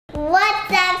What's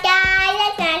up, guys?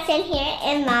 It's Madison here,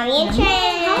 and Mommy and Trin.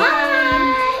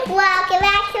 Hi! Welcome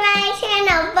back to my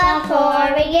channel.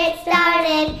 Before we get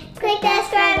started, click the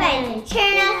subscribe button and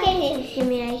turn on notifications. Give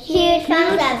me a huge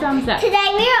thumbs up. Today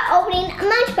we are opening a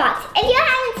Munchbox. If you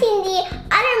haven't seen the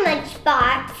other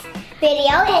Munchbox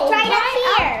video, it's right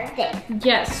up here.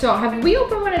 Yes, so have we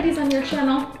opened one of these on your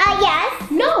channel?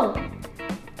 Yes. No,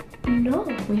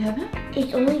 We haven't?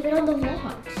 it's only been on the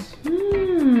vlogs.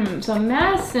 So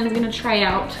Madison's gonna try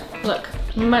out, look,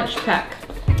 Munchpak,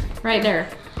 right there.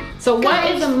 So what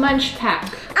is a Munchpak?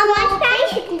 A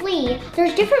Munchpak, Basically,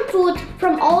 there's different foods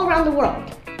from all around the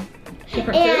world.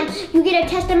 Different foods? You get to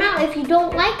test them out. If you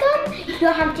don't like them, you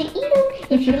don't have to eat them.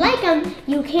 If you like them,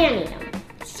 you can eat them.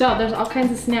 So there's all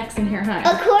kinds of snacks in here, huh?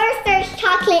 of course, there's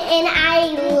chocolate, and I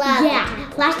love it.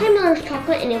 Yeah, last time there was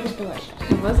chocolate and it was delicious.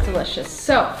 It was delicious.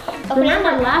 So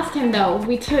remember last time though,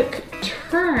 we took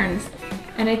turns,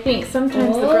 and I think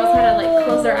sometimes the girls had to like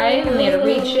close their eyes and they had to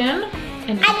reach in.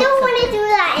 And I don't want to do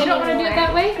that You anymore. don't want to do it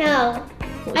that way?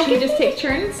 No. Should we just take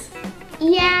turns?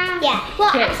 Yeah. Yeah. Well,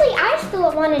 Okay. actually, I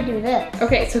still want to do this.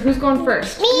 Okay, so who's going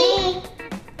first? Me.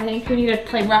 I think we need to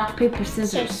play rock, paper,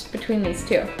 scissors between these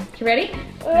two. You ready?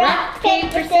 Rock,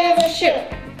 paper, scissors, shoot.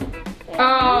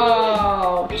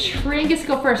 Oh, Trin gets to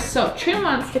go first. So Trin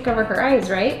wants to cover her eyes,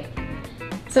 right?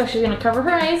 So she's gonna cover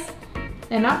her eyes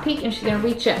and not peek, and she's gonna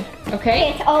reach in,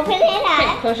 okay? Just open it Okay,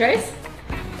 up. close your eyes.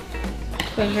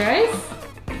 Close your eyes.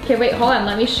 Okay, wait, hold on.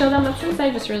 Let me show them what's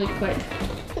inside just really quick.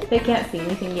 They can't see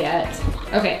anything yet.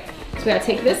 Okay, so we gotta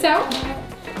take this out,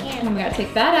 and we gotta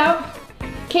take that out.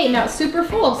 Okay, now it's super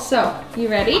full, so you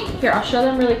ready? Here, I'll show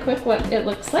them really quick what it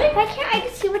looks like. Why can't I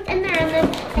see what's in there and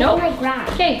then Nope. I can, like, grab?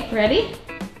 Okay, ready?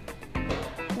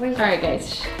 Where's All right,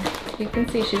 guys. You can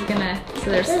see she's gonna,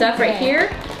 so there's This is stuff right big.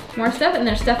 here, more stuff, and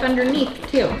there's stuff underneath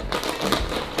too.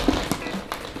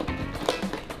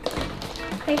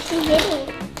 Where's she getting?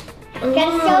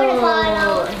 Got a soda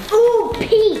bottle. Ooh,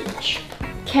 peach.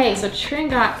 Okay, so Trin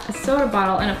got a soda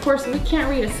bottle, and of course we can't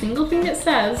read a single thing it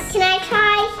says. Can I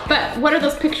try? But what are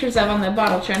those pictures of on the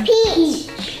bottle, Trin? Peach.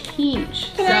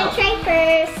 Peach. Can I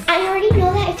try first? I already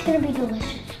know that it's gonna be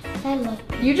delicious. I love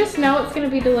it. You just know it's gonna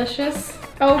be delicious?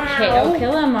 Okay, Ow. okay,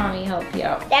 let Mommy help you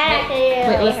out. That Wait,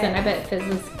 really listen, hurts. I bet it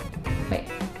fizzes. Wait.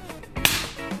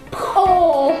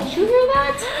 Oh, Did you hear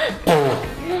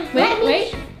that?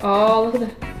 Wait. Oh, look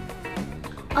at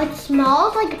that. it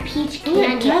smells like a peach Yeah, it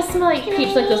candy. does smell like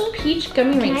peach, like those peach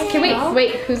gummy rings. I Okay, smell?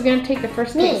 wait, who's gonna take the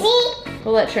first taste? Me.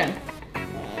 We'll let Trin.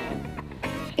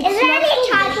 Is there any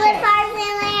chocolate bars in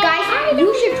there? Guys,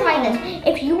 you should try this.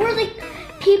 If you were the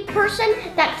person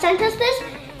that sent us this,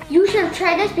 you should have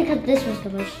tried this because this was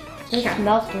delicious. It Okay.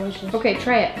 smells delicious. Okay,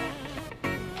 try it.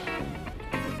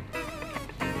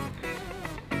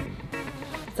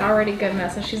 It's already good,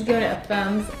 Madison. She's giving it a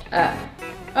thumbs up.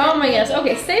 Oh my gosh.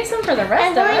 Okay, save some for the I'm rest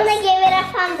of going to us. give it a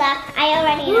thumbs up. I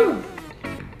already know.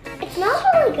 It smells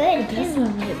really good. It does smell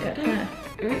really good, huh?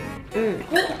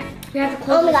 We have to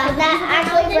close Oh my this gosh, because that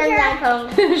actually burns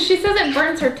my tongue. She says it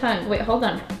burns her tongue. Wait, hold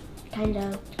on. kind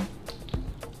of.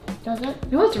 Does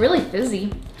it? No, it's really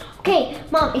fizzy. Okay,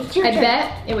 Mom, it's your I turn.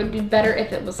 bet it would be better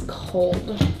if it was cold.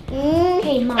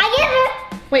 Okay, Mom. I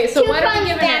give Wait, so it what are we thumbs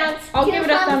giving down. it? I'll Two give it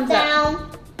a thumbs up.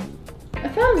 down. A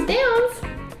thumbs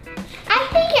down? I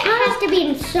think it has to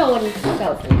be so and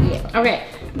so for you. Okay,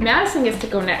 Madison gets to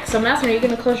go next. So Madison, are you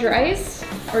gonna close your eyes?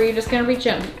 Or are you just gonna reach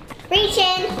in? Reach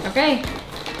in. Okay.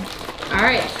 All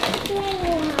right.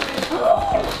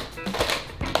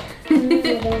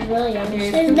 They're really yummy.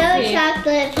 Here's There's some no cake.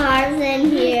 chocolate bars in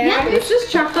here. Yeah, it's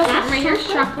just chocolate. That's Right here's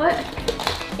chocolate.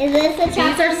 Is this a These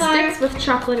chocolate are bar? sticks with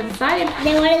chocolate inside.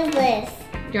 Then what is this?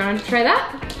 Do you want to try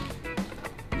that?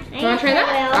 You want to try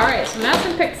that? All right, so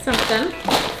Madison picked something.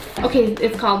 Okay,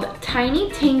 it's called Tiny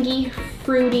Tangy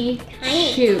Fruity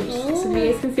Tiny Chews. So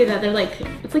you guys can see that they're like,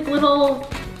 it's like little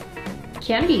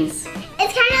candies.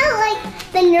 It's kind of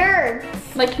like the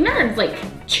nerds. Like nerds, like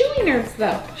chewy nerds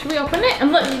though. Should we open it?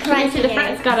 And look, can you Crunchy see the front?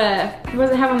 nerds. It's got a, what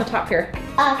does it have on the top here?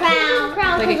 A crown.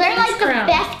 Crown, Like a because they're like king's the crown.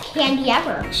 best candy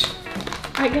ever.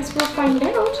 I guess we'll find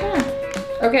out,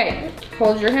 huh? Okay,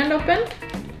 hold your hand open.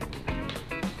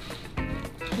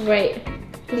 Wait,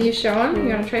 can you show them? You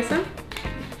wanna try some?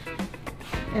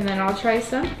 And then I'll try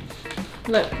some.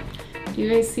 Look, do you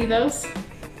guys see those?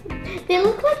 They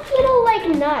look like little like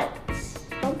nuts.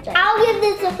 I'll give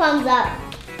this a thumbs up.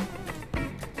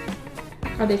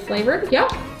 Are they flavored?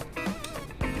 Yep.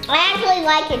 I actually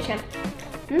like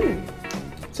it.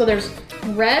 So there's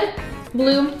red,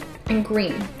 blue, and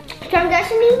green. So I'm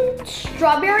guessing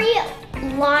strawberry,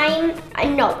 lime,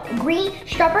 no, green,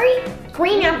 strawberry,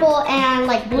 green apple, and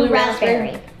like blue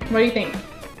raspberry. What do you think?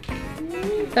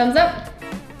 Thumbs up.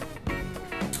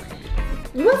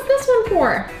 What's this one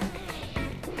for?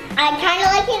 I kind of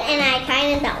like it and I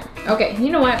kind of don't. Okay, you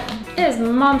know what? It is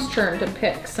Mom's turn to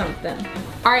pick something.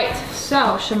 All right,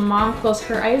 so should Mom close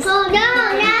her eyes? Oh,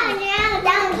 no,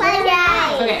 don't close your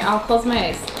eyes. Okay, I'll close my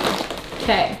eyes.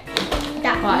 Okay.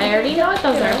 Well, I already know what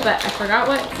those are, but I forgot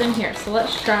what's in here. So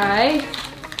let's try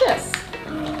this.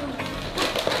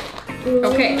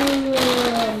 Okay.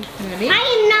 Ready? I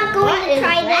am not going to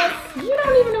try this. You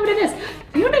don't even know what it is.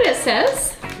 You know what it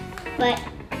says? But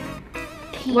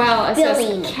Well, it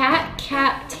filling. says cat,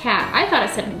 cat, tat. I thought it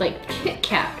said like Kit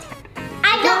Kat.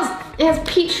 It has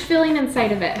peach filling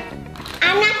inside of it.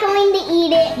 I'm not going to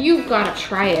eat it. You've got to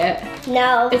try it.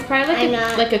 No. It's probably I'm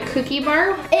not. like a cookie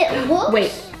bar. It looks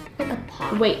Wait. like a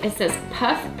pop. Wait, it says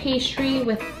puff pastry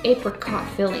with apricot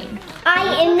filling.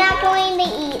 I am not going to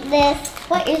eat this.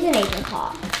 What is an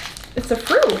apricot? It's a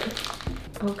fruit.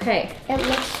 Okay. It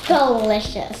looks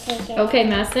delicious. Okay,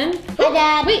 Madison. Hi,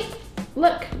 Dad. Wait,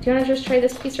 look. Do you want to just try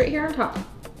this piece right here on top?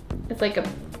 It's like a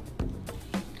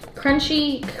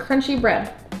crunchy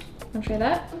bread. Want to try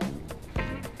that?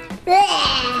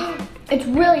 Blech. It's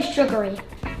really sugary.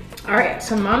 All right,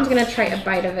 so Mom's gonna try a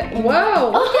bite of it. Whoa!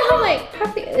 Look at how like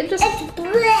puffy it just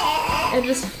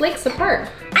flakes apart.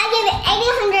 I give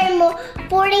it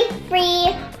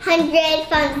 4,300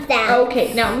 thumbs down.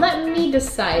 Okay, now let me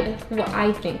decide what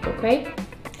I think. Okay.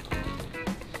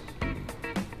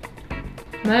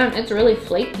 Man, it's really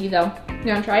flaky though. You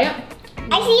wanna try it?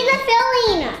 I see the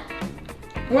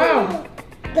filling. Wow.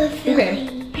 The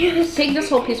filling. Okay. Take this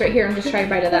whole piece right here and just try a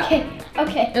bite of that.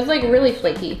 Okay. It's like really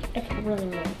flaky. It's really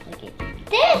flaky.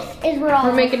 This is where all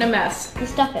We're making a mess. the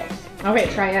stuff is. Okay,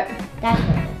 try it. That's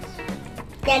what it is.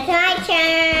 That's my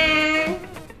turn.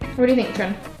 What do you think,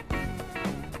 Trin?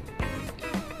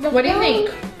 What do you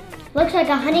think? Looks like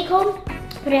a honeycomb,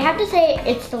 but I have to say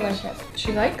it's delicious.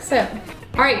 She likes it.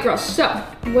 All right, girls, so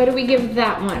what do we give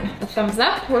that one? A thumbs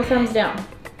up or a thumbs down?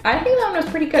 I think that one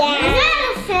was pretty good.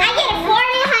 Yes. I get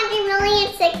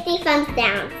 4,160 thumbs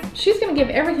down. She's gonna give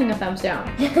everything a thumbs down.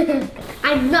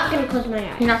 I'm not gonna close my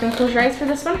eyes. You're not gonna close your eyes for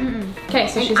this one? Okay,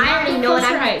 so And she's I not already gonna know close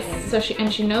what her I'm eyes. picking. So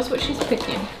she knows what she's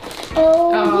picking.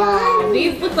 Oh, Oh,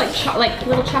 these look like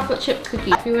little chocolate chip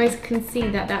cookies. You guys can see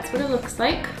that that's what it looks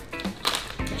like.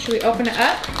 Should we open it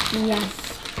up? Yes.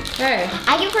 Okay.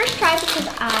 I can first try because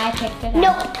I picked it no,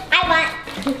 out. I want.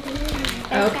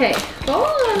 Okay. Hold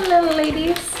on, little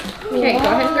ladies. Okay, go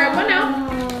ahead and grab one out.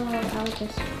 I'll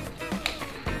just.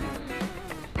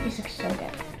 This looks so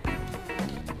good.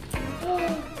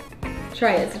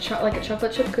 Try it. It's like a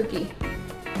chocolate chip cookie.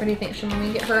 What do you think? Should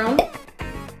Mommy get her own?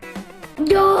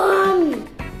 Yum.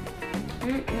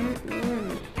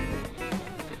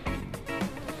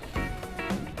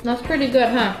 That's pretty good,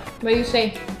 huh? What do you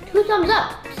say? 2 thumbs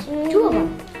up. 2 of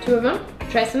them. 2 of them?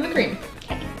 Try some of the cream.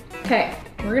 Okay.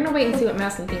 We're gonna wait and see what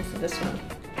Madison thinks of this one.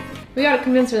 We gotta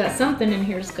convince her that something in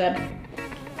here is good.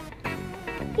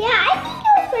 Yeah, I think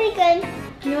it was pretty good.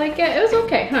 You like it? It was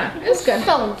okay, huh? It was good.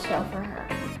 So-and-so for her.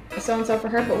 So-and-so for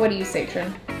her, but what do you say,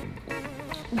 Trin?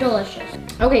 Delicious.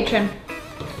 Okay, Trin.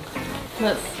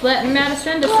 Let's let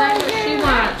Madison decide what she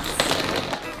wants.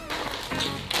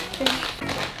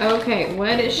 Okay,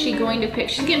 what is she going to pick?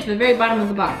 She's getting to the very bottom of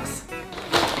the box.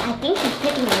 I think she's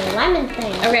picking the lemon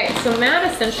thing. Okay, so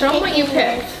Madison, show them what you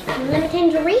picked. Lemon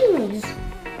tangerines.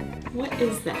 What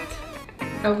is that?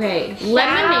 Okay,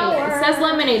 lemonade. It says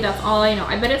lemonade, that's all I know.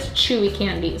 I bet it's chewy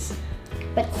candies.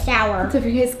 But sour. So if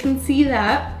you guys can see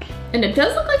that, and it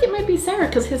does look like it might be sour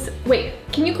because wait,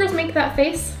 can you girls make that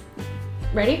face?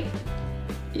 Ready?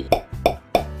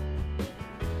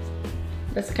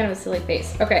 That's kind of a silly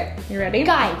face. Okay, you ready?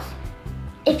 Guys,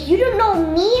 if you don't know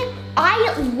me,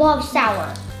 I love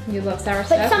sour. You love sour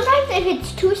But stuff? sometimes if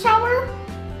it's too sour,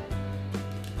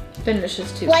 Then it's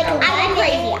just too Like, sour. I go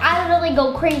crazy. I literally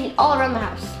go crazy all around the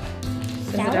house.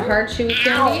 Is it a hard chewy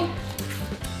candy?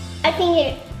 I think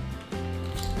it.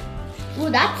 Ooh,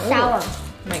 that's Ooh. sour.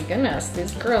 My goodness,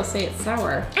 these girls say it's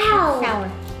sour. Ow. Sour.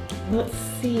 Let's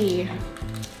see.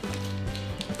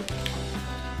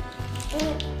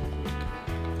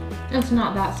 It's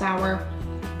not that sour.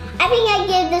 I think I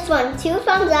give this one 2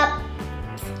 thumbs up.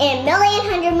 And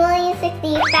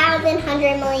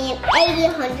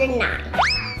 1,100,000,60,100,000,80,109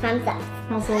 thumbs up.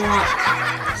 That's a lot.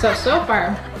 So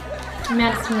far,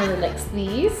 Madison really likes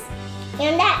these.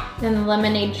 And that. And the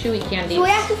lemonade chewy candies. So we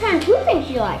have to find 2 things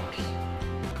she likes.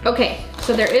 Okay,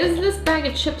 so there is this bag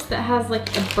of chips that has like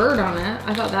a bird on it.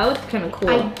 I thought that looked kind of cool.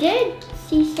 I did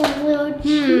see some little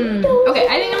Cheetos. Okay,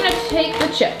 I think I'm gonna take the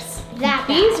chips.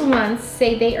 These ones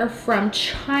say they are from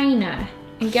China.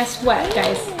 And guess what,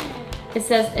 guys? It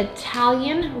says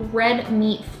Italian red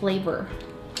meat flavor.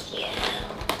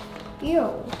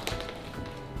 Ew.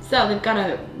 So they've got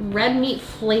a red meat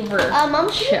flavor Mom,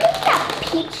 chip. that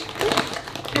peach.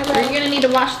 Are you gonna need to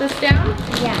wash this down?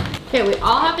 Yeah. Okay, we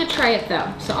all have to try it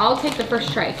though. So I'll take the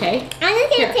first try, okay? I'm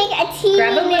just gonna take a teeny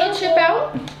Grab a little chip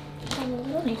out.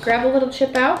 Grab a little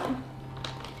chip out.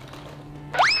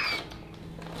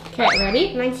 Okay,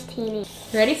 ready? Mine's teeny.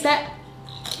 Ready, set.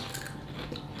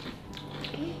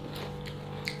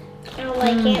 I don't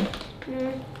like it.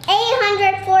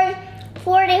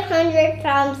 400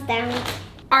 thumbs down.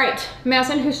 All right,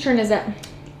 Madison, whose turn is it?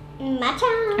 My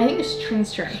turn. I think it's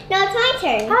Trin's turn. No, it's my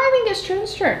turn. I think it's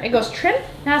Trin's turn. It goes Trin,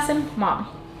 Madison, Mom.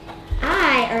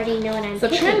 I already know what I'm So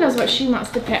picking. Trin knows what she wants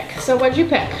to pick. So what'd you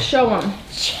pick? Show them.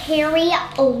 Cherry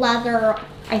leather.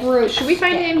 Should we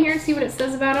find it in here and see what it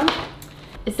says about them?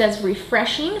 It says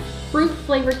refreshing,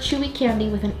 fruit-flavored chewy candy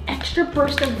with an extra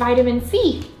burst of vitamin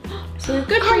C. So they're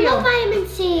good for you. I love vitamin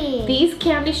C. These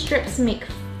candy strips make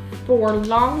for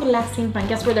long-lasting fun.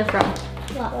 Guess where they're from?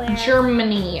 Where?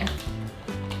 Germany.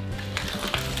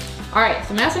 All right,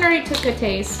 so Madison already took a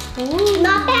taste. Ooh,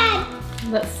 not bad.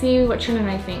 Let's see what Trin and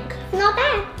I think. Not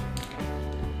bad.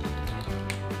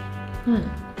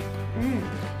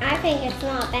 I think it's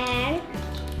not bad.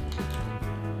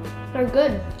 They're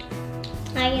good.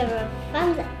 I give it a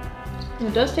thumbs up.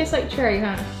 It does taste like cherry,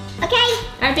 huh? Okay.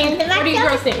 I think, And the what do you rest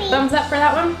girls of think? me. Thumbs up for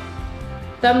that one?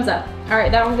 Thumbs up. All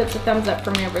right, that one gets a thumbs up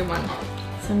from everyone.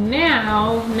 So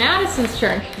now, Madison's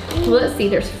turn. So let's see,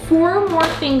 there's 4 more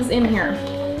things in here.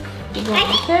 You I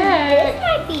want to think this pick?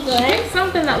 might be good. Pick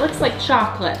something that looks like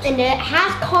chocolate. And it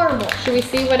has caramel. Should we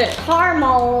see what it?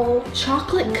 Caramel.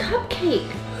 Chocolate cupcake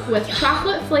with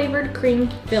chocolate flavored cream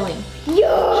filling.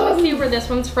 Yeah. Should we see where this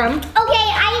one's from? Okay,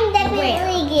 I am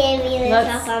definitely giving this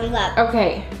a thumbs up.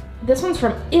 Okay, this one's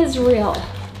from Isreal.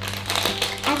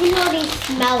 I can already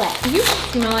smell it. You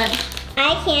can smell it.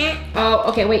 I can't. Oh,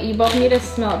 okay, wait, you both need to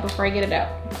smell it before I get it out.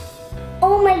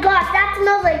 Oh my gosh, that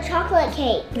smells like chocolate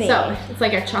cake. So, it's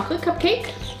like a chocolate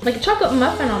cupcake, like a chocolate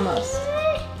muffin almost.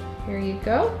 Here you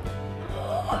go.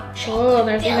 Oh,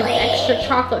 there's even extra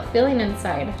chocolate filling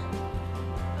inside.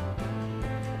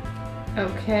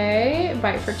 Okay, a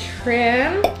bite for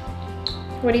Trin.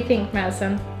 What do you think,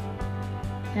 Madison?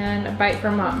 And a bite for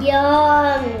Mom.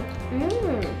 Yum.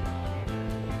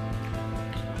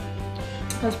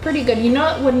 That's pretty good. You know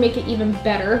what would make it even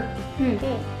better?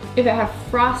 If it had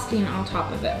frosting on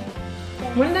top of it.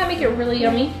 Wouldn't that make it really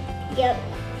yummy? Yep.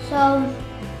 So,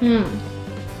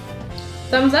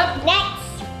 Thumbs up?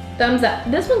 Next. Thumbs up.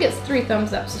 This one gets 3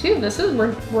 thumbs ups too.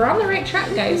 We're on the right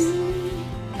track, guys.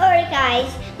 Alright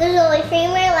guys, there's only 3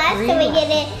 more left, so we get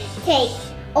to take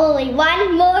only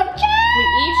 1 more turn. We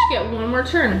each get 1 more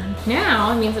turn.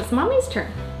 Now it means it's Mommy's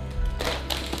turn.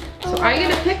 So I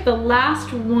get to pick the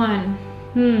last one.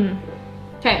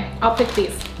 Okay, I'll pick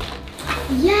these.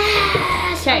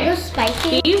 yes. Okay. Are those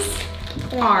spicy? These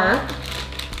are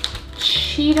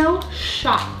Cheeto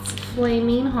shots,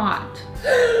 flaming hot.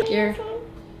 Here.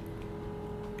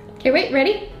 Okay, wait,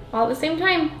 ready? All at the same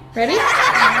time. Ready?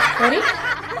 Ready?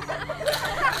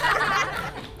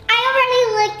 I already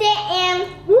licked it and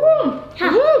Woo!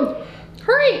 Woo!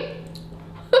 Hurry!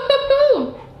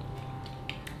 Woo-hoo-hoo!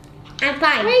 I'm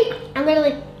fine. Wait. I'm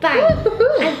literally fine.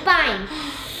 Woo-hoo-hoo. I'm fine.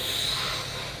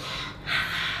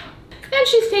 And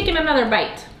she's taking another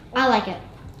bite. I like it.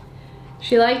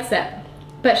 She likes it,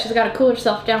 but she's got to cool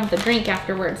herself down with a drink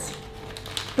afterwards.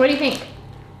 What do you think?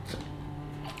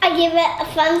 I give it a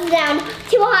thumbs down.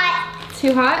 Too hot.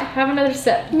 Too hot? Have another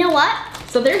sip. You know what?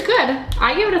 So they're good.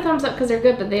 I give it a thumbs up because they're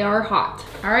good, but they are hot.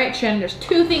 All right, Trin, there's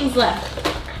 2 things left.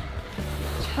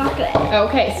 Chocolate.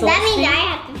 Okay, so that let's means see. I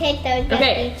have to pick those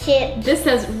Okay. dusty chips. This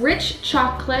says rich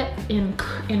chocolate in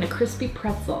a crispy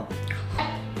pretzel.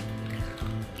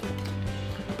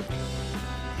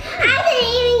 I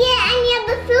didn't even get any of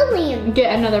the filling.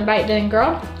 Get another bite then,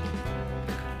 girl.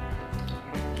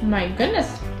 My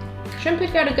goodness. Trin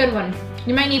picked out a good one.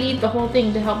 You might need to eat the whole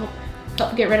thing to help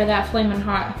get rid of that flaming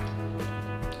hot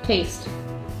taste.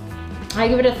 I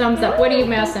give it a thumbs up. What do you,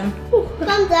 Madison?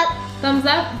 Thumbs up. Thumbs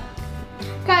up?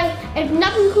 Guys, if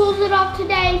nothing cools it off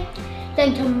today,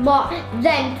 then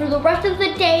then for the rest of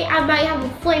the day, I might have a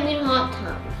flaming hot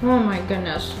time. Oh my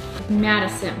goodness.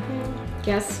 Madison,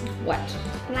 guess what?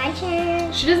 My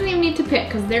turn. She doesn't even need to pick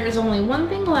because there is only 1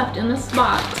 thing left in this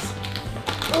box.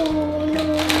 Oh no,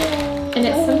 no. And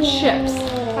it's some chips.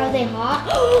 Are they hot?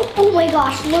 Oh my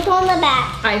gosh, look on the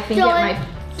back. I think Dun, it might.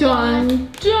 Dun,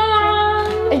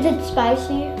 dun. Is it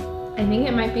spicy? I think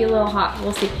it might be a little hot.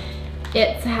 We'll see.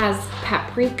 It has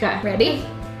paprika. Ready?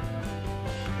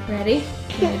 Ready?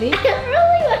 Ready? I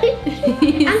really like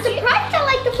it. I'm surprised I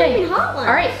like the flaming hot one.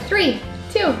 All right, 3,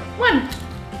 2, 1.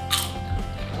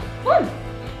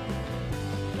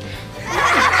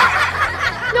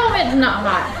 It's not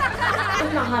hot.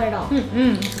 It's not hot at all.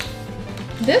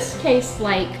 This tastes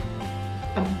like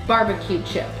a barbecue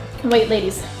chip. Wait,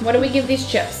 ladies, what do we give these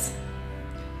chips?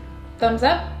 Thumbs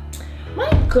up? My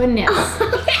goodness.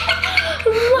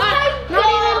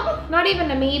 Not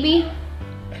even a maybe.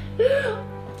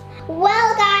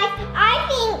 Well, guys, I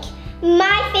think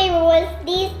my favorite was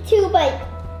these two, but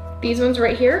These ones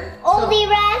right here. all the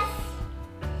rest.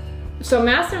 So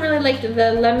Madison really liked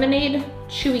the lemonade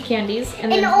chewy candies,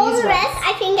 and then all these the ones. rest,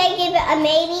 I think I gave it a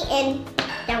maybe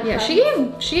and down. Yeah,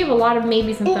 she gave a lot of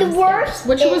maybes and And the thumbs worst down.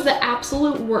 Which is- was the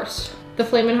absolute worst? The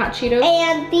Flamin' Hot Cheetos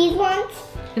And these ones.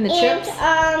 and the chips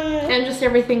And and just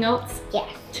everything else. yes.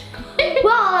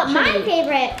 Well, my Trinity.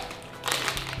 favorite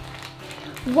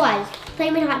was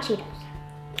Flamin' Hot Cheetos.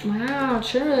 Wow,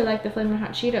 Trin really liked the Flamin'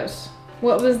 Hot Cheetos.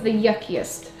 What was the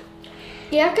yuckiest?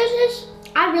 Yeah, because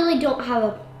I really don't have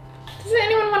a. Does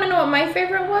anyone want to know what my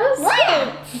favorite was?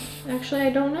 What? Actually, I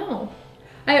don't know.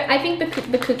 I think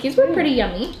the cookies were pretty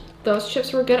yummy. Those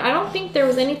chips were good. I don't think there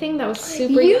was anything that was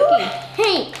super You yucky.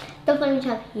 hate the Flamin'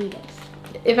 Hot Cheetos.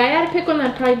 If I had to pick one,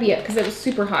 that'd probably be it because it was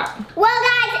super hot. Well,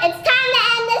 guys, it's time to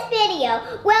end this video.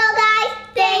 Well, guys,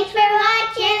 thanks for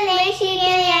watching. Make sure you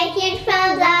give me a huge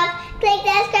thumbs up. Click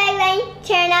that subscribe button,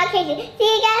 turn on notifications. See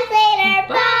you guys later.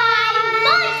 Bye.